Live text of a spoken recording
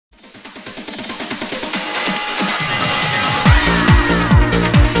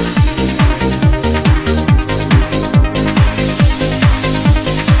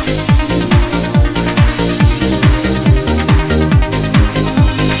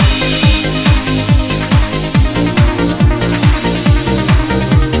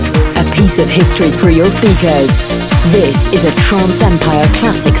piece of history through your speakers. This is a Trance Empire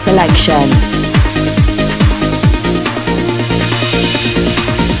Classic Selection.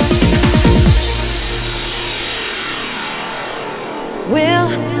 Will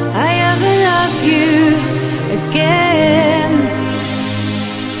I ever love you again?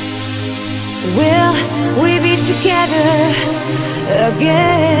 Will we be together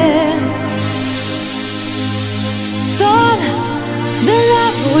again? Thought the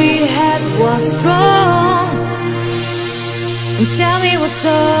love we had was strong. And tell me what's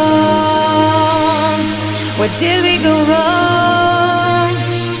wrong. Where did we go wrong?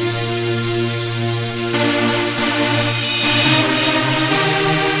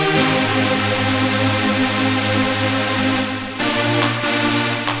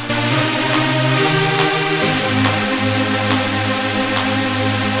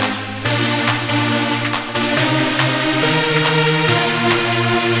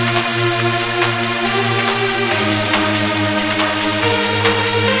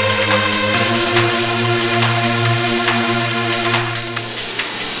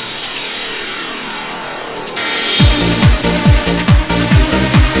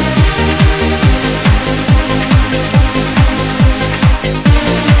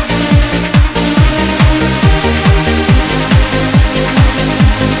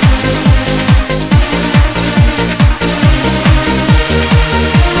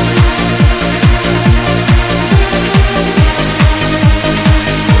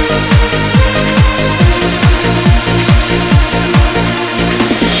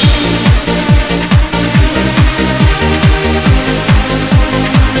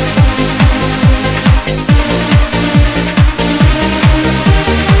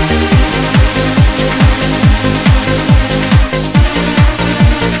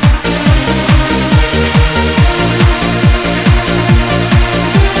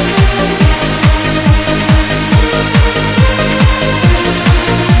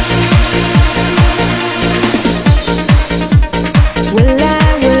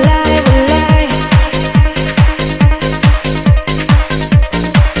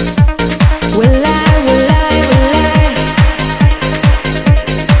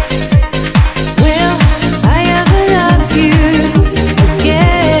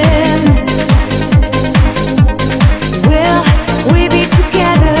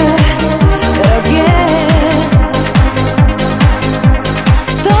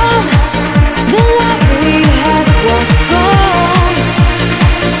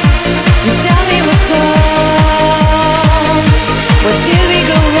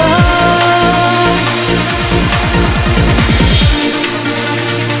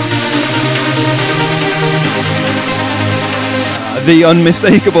 The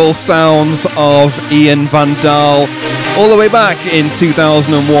unmistakable sounds of Ian Van Dahl all the way back in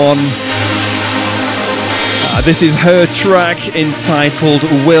 2001. This is her track entitled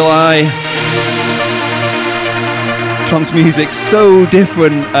Will I? Trance music so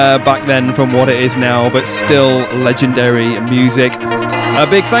different back then from what it is now, but still legendary music. A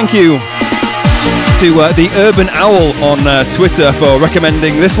big thank you to the Urban Owl on Twitter for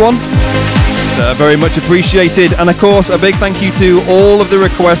recommending this one. Very much appreciated, and of course a big thank you to all of the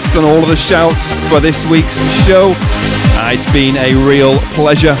requests and all of the shouts for this week's show. It's been a real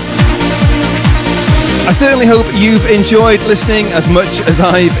pleasure. I certainly hope you've enjoyed listening as much as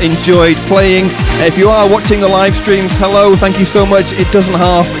I've enjoyed playing. If you are watching the live streams, hello, thank you so much. It doesn't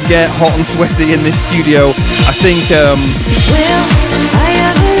half get hot and sweaty in this studio. I think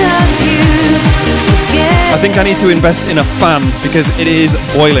I need to invest in a fan because it is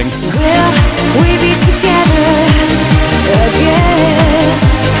boiling. We be together again.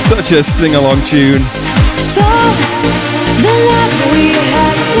 Such a sing-along tune. Thought the love we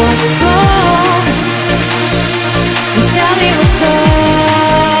had was strong. Tell me what's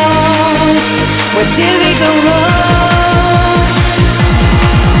wrong. Where did we go wrong?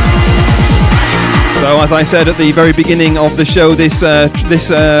 So, as I said at the very beginning of the show, this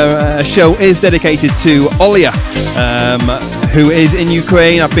show is dedicated to Olia, who is in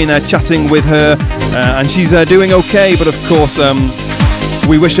Ukraine. I've been chatting with her, and she's doing okay, but of course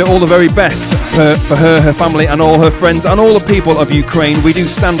we wish her all the very best for her, her family, and all her friends, and all the people of Ukraine. We do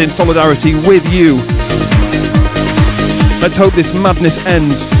stand in solidarity with you. Let's hope this madness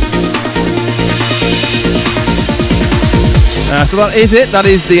ends. So that is it. That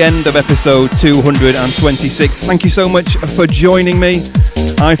is the end of episode 226. Thank you so much for joining me.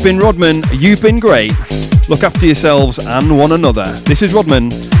 I've been Rodman. You've been great. Look after yourselves and one another. This is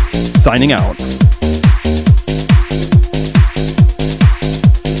Rodman, signing out.